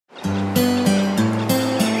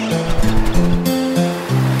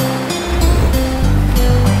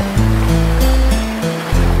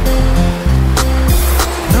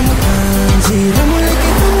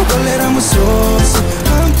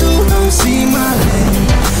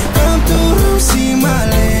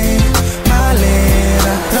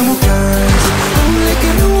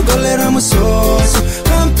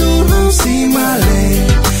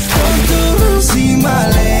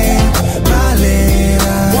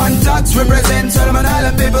Onetox represents all my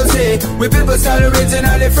island people say. We people start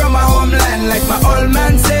originally from my homeland. Like my old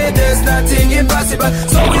man said, there's nothing impossible.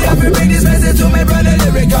 So we have to bring this message to my brother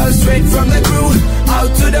lyrical. Straight from the crew,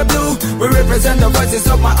 out to the blue. We represent the voices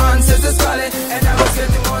of my ancestors calling. And I was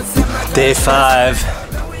getting more similar. Day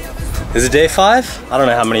 5. Is it day 5? I don't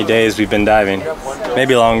know how many days we've been diving.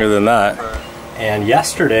 Maybe longer than that. And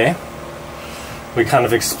yesterday, we kind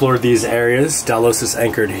of explored these areas. Delos is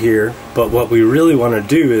anchored here, but what we really want to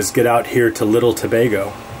do is get out here to Little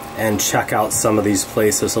Tobago and check out some of these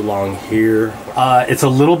places along here. It's a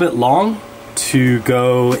little bit long to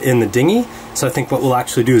go in the dinghy, so I think what we'll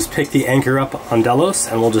actually do is pick the anchor up on Delos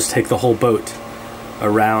and we'll just take the whole boat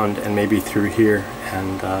around and maybe through here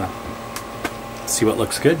and see what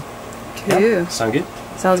looks good. Cool. Yeah, sound good?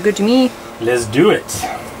 Sounds good to me. Let's do it.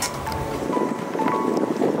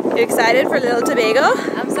 You excited for Little Tobago?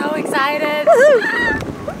 I'm so excited. Woohoo!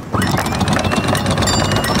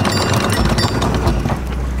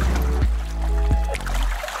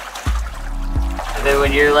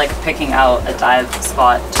 When you're like picking out a dive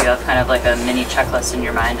spot, do you have kind of like a mini checklist in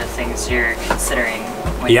your mind of things you're considering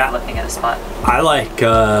when you're looking at a spot? I like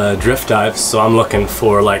drift dives, so I'm looking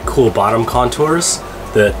for like cool bottom contours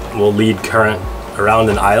that will lead current around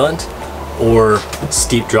an island, or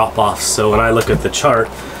steep drop-offs. So when I look at the chart,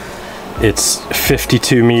 it's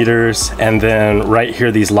 52 meters, and then right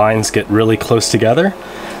here these lines get really close together.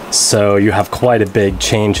 So you have quite a big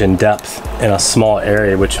change in depth in a small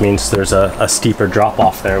area, which means there's a steeper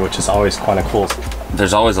drop-off there, which is always kind of cool.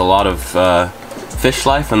 There's always a lot of fish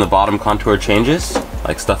life when the bottom contour changes,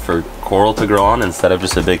 like stuff for coral to grow on instead of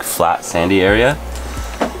just a big flat sandy area.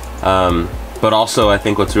 But also I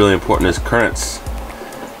think what's really important is currents,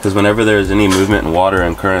 because whenever there's any movement in water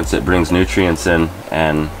and currents, it brings nutrients in,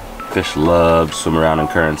 and fish love to swim around in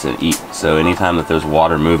currents and eat. So anytime that there's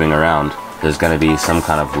water moving around, there's going to be some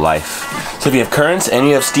kind of life. So if you have currents and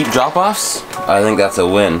you have steep drop-offs, I think that's a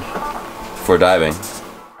win for diving.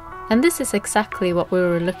 And this is exactly what we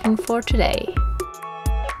were looking for today.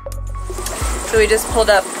 So we just pulled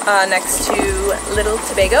up next to Little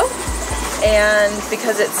Tobago, and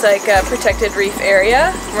because it's like a protected reef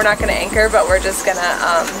area, we're not going to anchor, but we're just going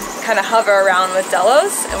to kind of hover around with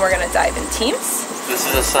Delos, and we're going to dive in teams. This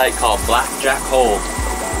is a site called Blackjack Hole,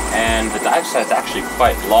 and the dive site's actually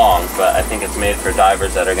quite long, but I think it's made for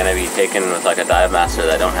divers that are going to be taken with like a dive master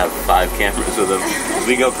that don't have 5 cameras with them.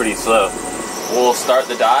 We go pretty slow. We'll start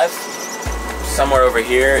the dive somewhere over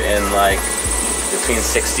here in like between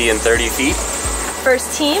 60 and 30 feet.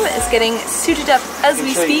 First team is getting suited up as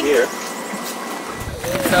we speak.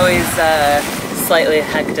 It's always slightly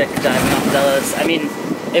hectic diving off Delos. I mean,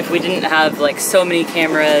 if we didn't have like so many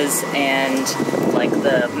cameras and like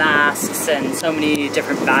the masks and so many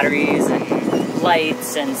different batteries and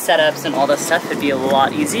lights and setups and all this stuff, it'd be a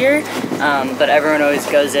lot easier. But everyone always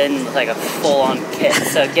goes in with like a full-on kit.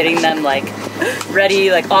 So getting them like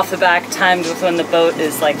ready, like off the back, timed with when the boat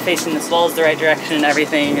is like facing the swells the right direction and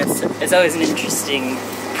everything, it's always an interesting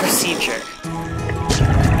procedure.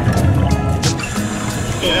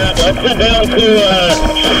 Yeah, let's get down to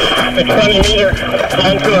the 20-meter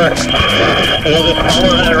contour, and we'll just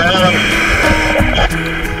follow that around.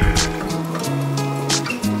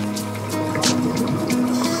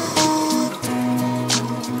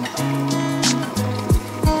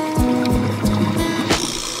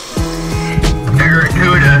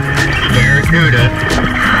 Barracuda.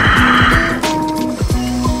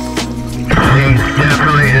 These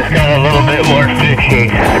definitely just got a little bit more fishy.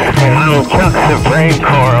 Little chunks of brain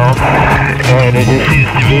coral, and it just seems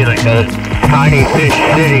to be like a tiny fish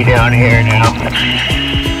city down here now.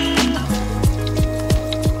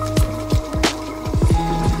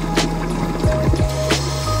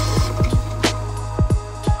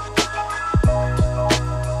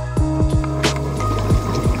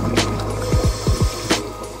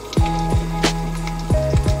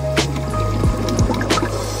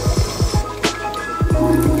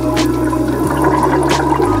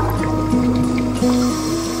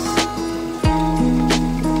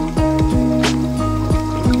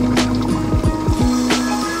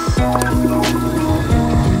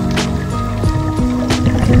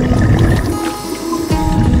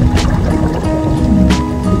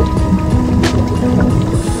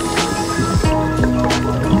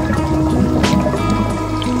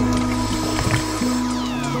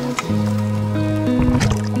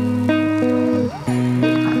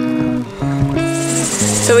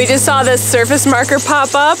 So we just saw this surface marker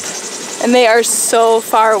pop up, and they are so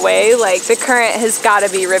far away, like the current has got to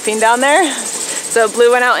be ripping down there. So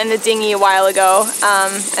Blue went out in the dinghy a while ago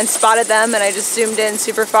and spotted them, and I just zoomed in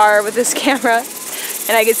super far with this camera.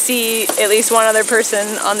 and I could see at least one other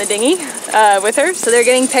person on the dinghy with her. So they're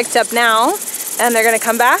getting picked up now, and they're gonna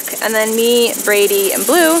come back, and then me, Brady, and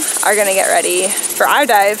Blue are gonna get ready for our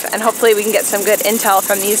dive, and hopefully we can get some good intel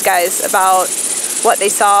from these guys about what they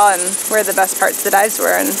saw and where the best parts of the dives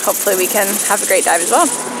were, and hopefully we can have a great dive as well.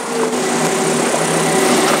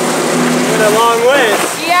 Went a long ways.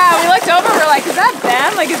 Yeah, we looked over, we're like, is that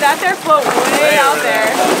them? Like, is that their float way out there?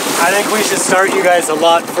 I think we should start you guys a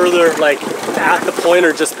lot further, like at the point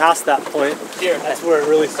or just past that point. Here. That's where it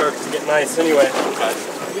really starts to get nice anyway. Okay.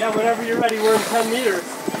 Yeah, whenever you're ready, we're in 10 meters.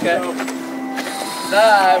 Okay. So.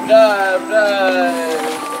 Dive, dive,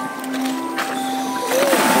 dive.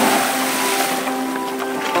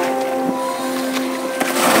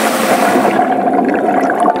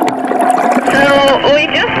 So we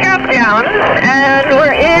just dropped down and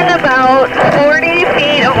we're in about 40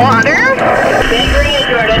 feet of water. Big ray,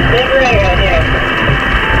 Jordan, big ray right here.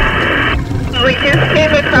 We just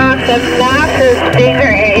came across a massive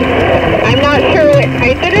stingray. I'm not sure what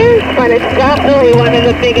type it is, but it's definitely one of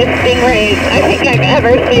the biggest stingrays I think I've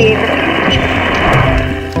ever seen.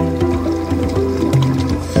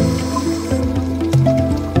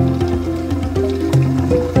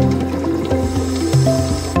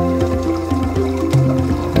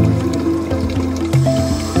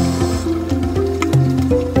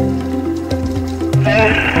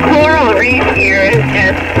 Here is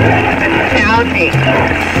just astounding.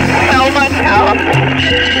 So much health,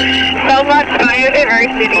 so much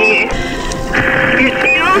biodiversity. It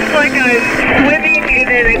feels like I'm swimming in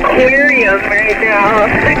an aquarium right now.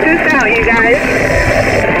 Check this out, you guys.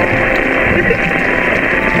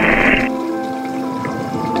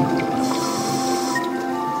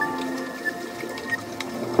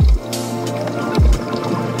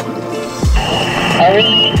 I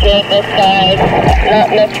really enjoyed this dive, not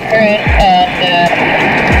much current, and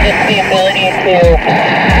just the ability to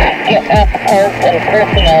get up close and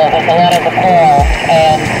personal with a lot of the coral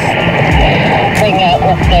and bring out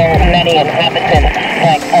with their many inhabitants,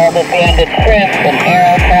 like all the banded shrimp and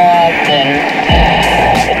arrowpods, and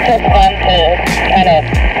it's just fun to kind of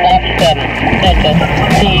watch them and just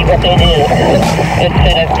see what they do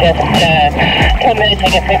instead of just come in and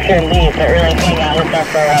take a picture and leave, but really hang out with them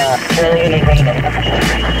for really innovative.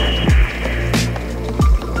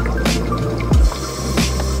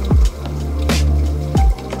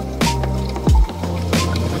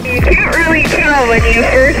 You can't really tell when you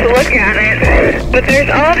first look at it, but there's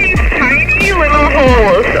all these tiny little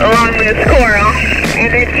holes along this coral,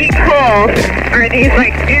 and in each hole are these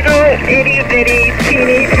like little itty bitty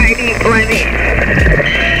teeny tiny blemmies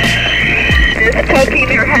just poking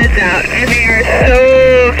their heads out, and they are so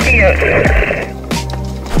cute.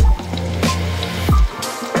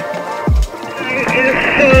 It is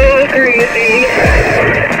so crazy.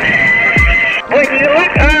 When you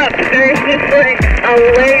look up, there's just like a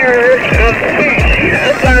layer of fish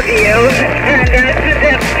above you, and as the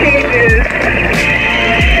depth changes,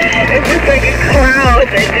 it's just like a cloud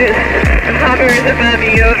that just hovers above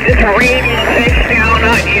you, just raining fish down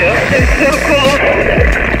on you. It's so cool.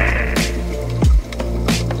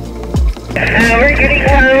 We're getting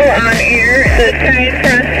low on air, so it's time for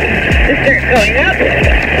us to start going up,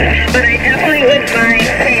 but I definitely wouldn't mind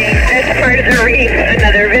paying this part of the reef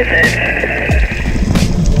another visit.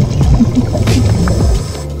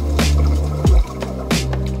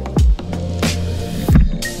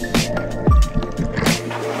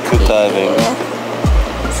 Good diving.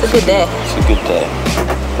 It's a good day. It's a good day.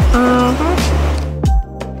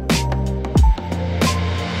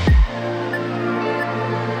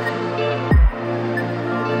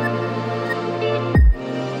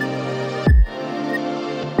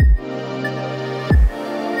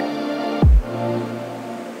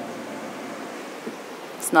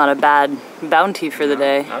 It's not a bad bounty for the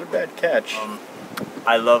day. Not a bad catch.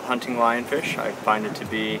 I love hunting lionfish. I find it to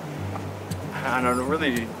be, I don't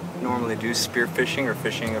really normally do spearfishing or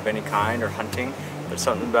fishing of any kind or hunting, but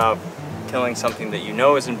something about killing something that you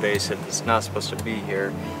know is invasive, that's not supposed to be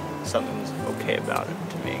here, something's okay about it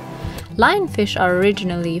to me. Lionfish are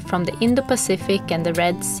originally from the Indo-Pacific and the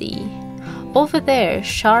Red Sea. Over there,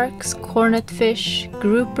 sharks, cornetfish,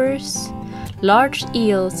 groupers, large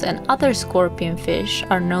eels and other scorpion fish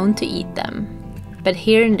are known to eat them. But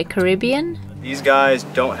here in the Caribbean, these guys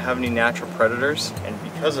don't have any natural predators, and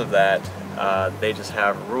because of that, they just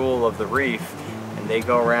have rule of the reef, and they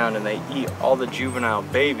go around and they eat all the juvenile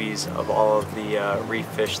babies of all of the reef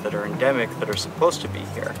fish that are endemic that are supposed to be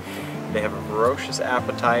here. They have a ferocious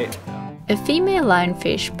appetite. a female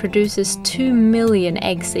lionfish produces 2 million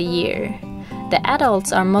eggs a year. The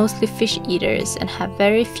adults are mostly fish eaters and have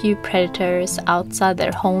very few predators outside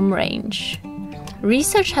their home range.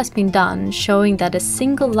 Research has been done showing that a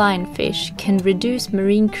single lionfish can reduce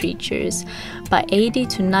marine creatures by 80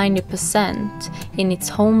 to 90% in its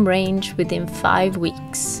home range within 5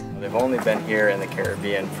 weeks. They've only been here in the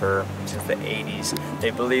Caribbean since the 80s.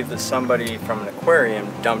 They believe that somebody from an aquarium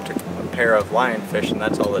dumped a pair of lionfish, and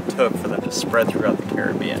that's all it took for them to spread throughout the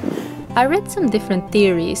Caribbean. I read some different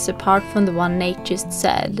theories apart from the one Nate just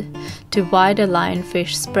said to why the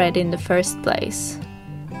lionfish spread in the first place.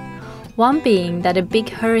 One being that a big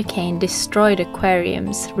hurricane destroyed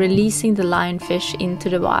aquariums, releasing the lionfish into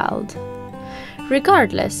the wild.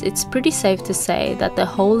 Regardless, it's pretty safe to say that the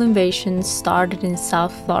whole invasion started in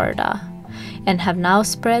South Florida and have now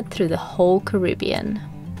spread through the whole Caribbean.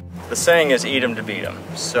 The saying is eat 'em to beat 'em.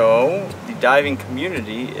 So the diving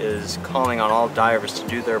community is calling on all divers to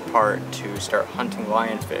do their part to start hunting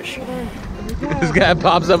lionfish. This guy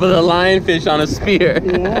pops up with a lionfish on a spear.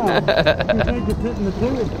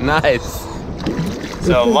 Nice.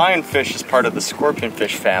 So lionfish is part of the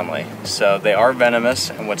scorpionfish family. So they are venomous,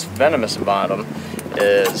 and what's venomous about them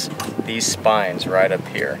is these spines right up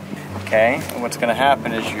here. Okay, and what's gonna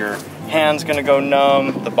happen is your hand's gonna go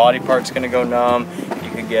numb, the body part's gonna go numb, you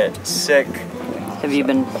could get sick. Have you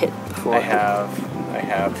been hit before? I have.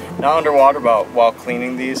 Not underwater, but while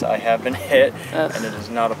cleaning these, I have been hit, and it is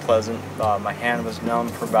not a pleasant. My hand was numb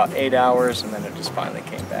for about 8 hours, and then it just finally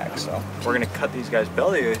came back. So we're gonna cut these guys'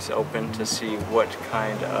 bellies open to see what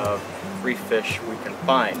kind of reef fish we can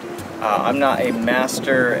find. I'm not a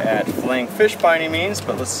master at filleting fish by any means,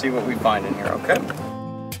 but let's see what we find in here, okay?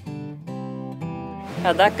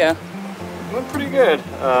 How'd that go? Went pretty good.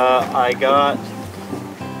 I got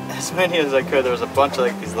as many as I could. There was a bunch of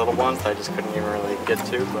like these little ones that I just couldn't even really get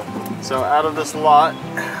to. But so out of this lot,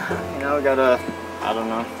 you know, I got I don't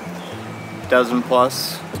know, dozen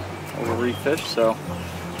plus of reef fish. So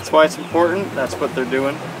that's why it's important. That's what they're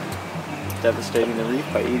doing, devastating the reef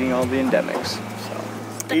by eating all the endemics.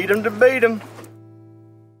 So eat 'em to beat 'em.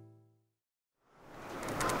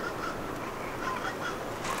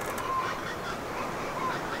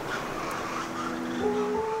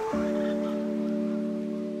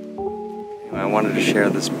 I wanted to share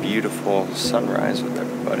this beautiful sunrise with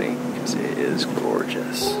everybody because it is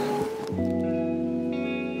gorgeous.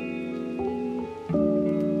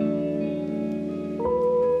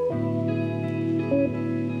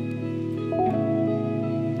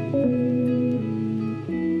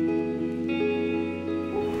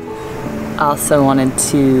 I also wanted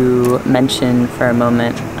to mention for a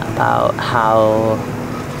moment about how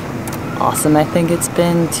awesome I think it's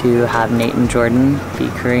been to have Nate and Jordan be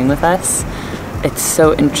crewing with us. It's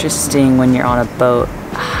so interesting when you're on a boat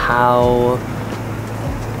how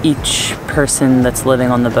each person that's living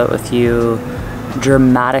on the boat with you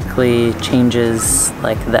dramatically changes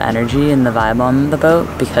like the energy and the vibe on the boat,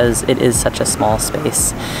 because it is such a small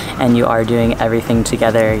space and you are doing everything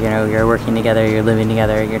together. You know, you're working together, you're living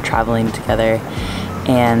together, you're traveling together,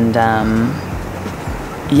 and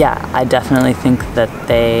yeah, I definitely think that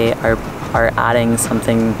they are adding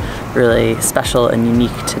something really special and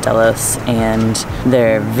unique to Delos, and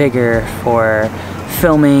their vigor for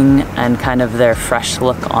filming and kind of their fresh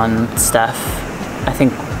look on stuff. I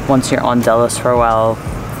think once you're on Delos for a while,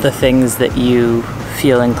 the things that you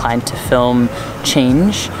feel inclined to film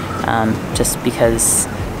change, just because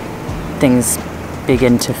things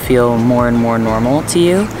begin to feel more and more normal to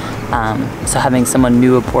you. So having someone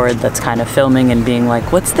new aboard that's kind of filming and being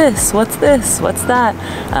like, what's this, what's this, what's that,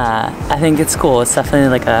 I think it's cool. It's definitely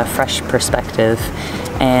like a fresh perspective,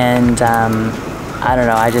 and I don't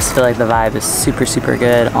know, I just feel like the vibe is super, super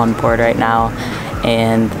good on board right now,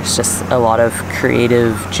 and there's just a lot of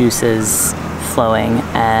creative juices flowing,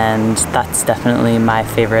 and that's definitely my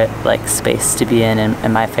favorite like space to be in,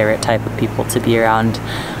 and my favorite type of people to be around.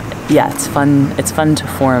 Yeah, it's fun to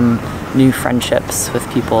form new friendships with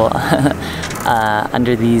people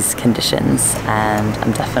under these conditions, and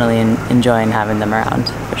I'm definitely enjoying having them around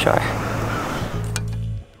for sure.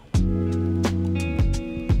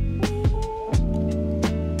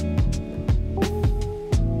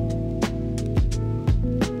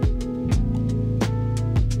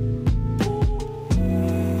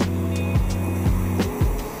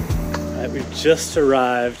 We just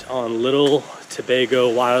arrived on Little Tobago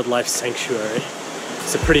Wildlife Sanctuary.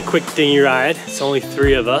 It's a pretty quick dinghy ride. It's only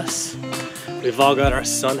 3 of us. We've all got our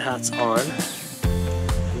sun hats on.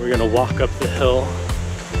 And we're gonna walk up the hill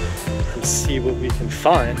and see what we can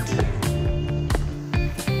find.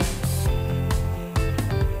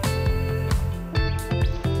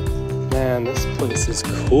 Man, this place is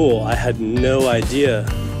cool. I had no idea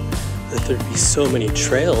that there'd be so many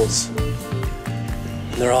trails.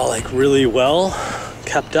 And they're all like really well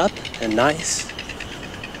kept up and nice.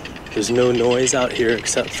 There's no noise out here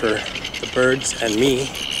except for the birds and me.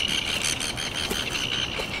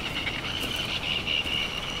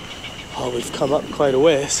 Oh, we've come up quite a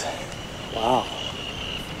ways. Wow,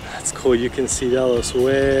 that's cool. You can see Delos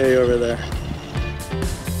way over there.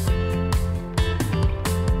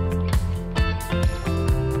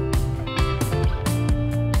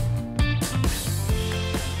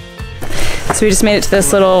 So we just made it to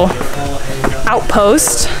this little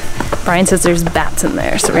outpost. Brian says there's bats in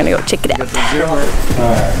there, so we're gonna go check it out. Alright,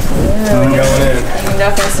 I'm going in. You can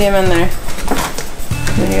definitely see him in there.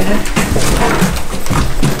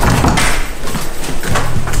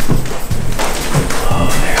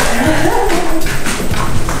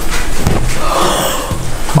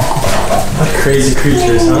 Crazy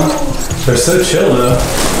creatures, huh? They're so chill though.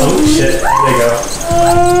 Oh shit, there they go.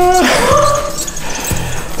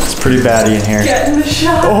 It's pretty batty in here. Get in the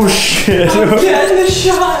shot. Oh shit. Oh, get in the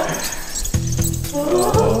shot.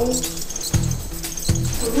 Oh.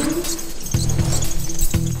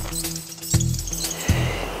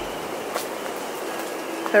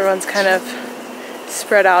 Everyone's kind of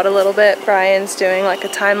spread out a little bit. Brian's doing like a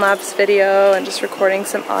time-lapse video and just recording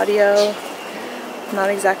some audio. I'm not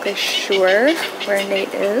exactly sure where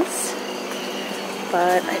Nate is,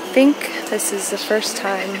 but I think this is the first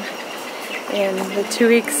time in the 2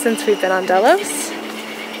 weeks since we've been on Delos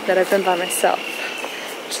that I've been by myself,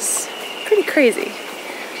 which is pretty crazy,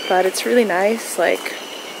 but it's really nice. Like,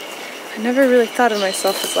 I never really thought of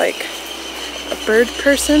myself as like a bird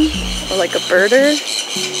person or like a birder.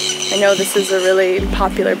 I know this is a really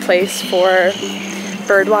popular place for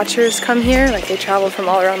bird watchers come here, like they travel from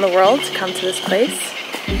all around the world to come to this place,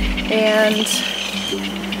 and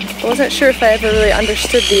I wasn't sure if I ever really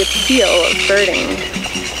understood the appeal of birding,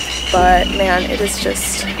 but man, it is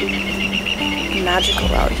just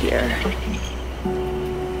magical out here.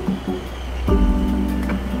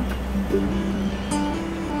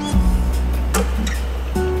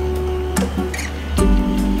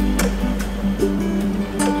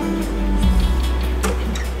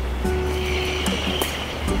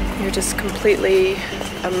 Just completely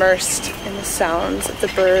immersed in the sounds of the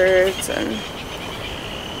birds and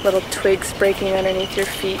little twigs breaking underneath your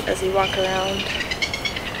feet as you walk around.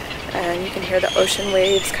 And you can hear the ocean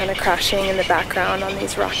waves kind of crashing in the background on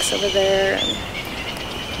these rocks over there. And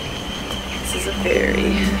this is a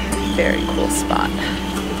very, very cool spot.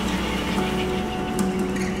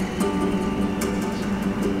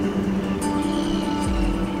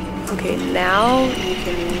 Okay, now you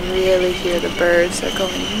can really hear the birds. They're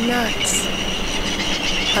going nuts.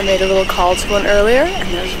 I made a little call to one earlier, and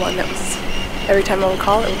there was one that was, every time I would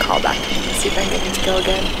call, it would call back to me. Let's see if I can get him to go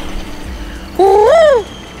again. Woo!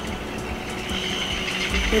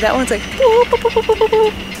 Okay, that one's like, woo, woo, woo, woo, woo,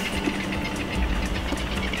 woo.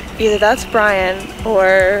 Either that's Brian,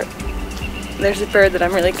 or there's a bird that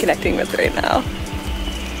I'm really connecting with right now.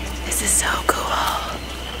 This is so cool.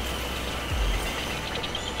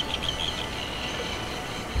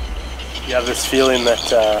 You have this feeling that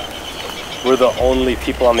we're the only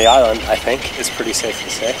people on the island, I think, is pretty safe to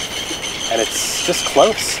say. And it's just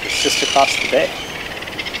close. It's just across the bay.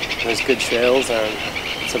 There's good trails, and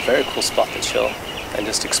it's a very cool spot to chill and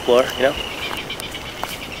just explore, you know?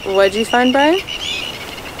 What'd you find, Brian?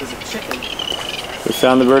 There's a chicken. We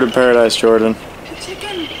found the bird of paradise, Jordan. The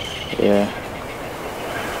chicken. Yeah.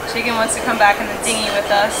 Chicken wants to come back in the dinghy with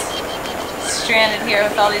us. Stranded here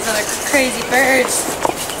with all these other crazy birds.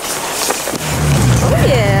 Oh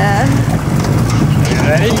yeah. You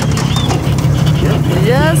ready?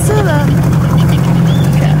 Just enough.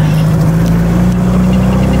 Okay.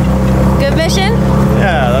 Good mission?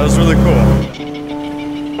 Yeah, that was really cool.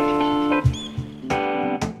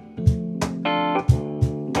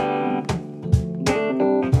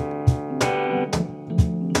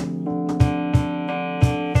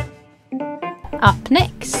 Up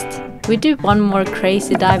next, we do one more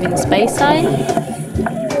crazy dive in Speyside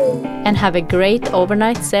and have a great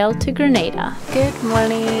overnight sail to Grenada. Good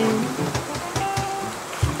morning.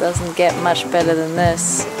 Doesn't get much better than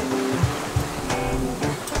this.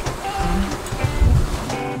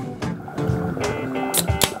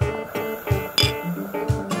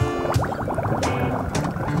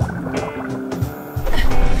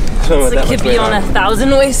 It's like could be on 1,000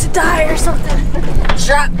 ways to die or something.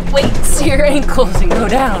 Drop weights to your ankles and go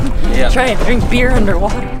down. Yep. Try and drink beer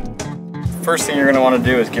underwater. First thing you're going to want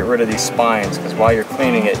to do is get rid of these spines, because while you're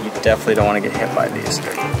cleaning it, you definitely don't want to get hit by these.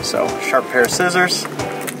 So, sharp pair of scissors.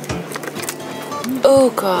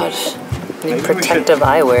 Oh gosh. Need protective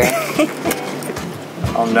eyewear.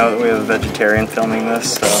 I'll note that we have a vegetarian filming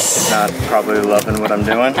this, so he's not probably loving what I'm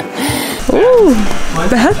doing. Ooh,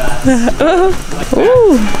 bad.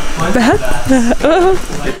 Ooh, bad.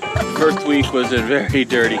 First week was in very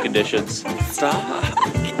dirty conditions. Stop.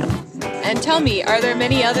 And tell me, are there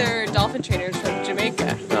many other dolphin trainers from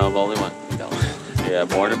Jamaica? No, I'm only one. No. Yeah,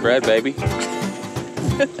 born and bred, baby.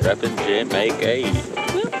 Reppin' Jamaica.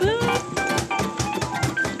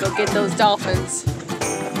 Go get those dolphins.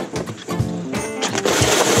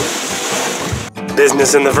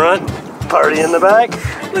 Business in the front, party in the back.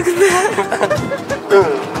 Look at that.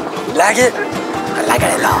 Like it? I like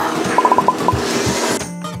it a lot.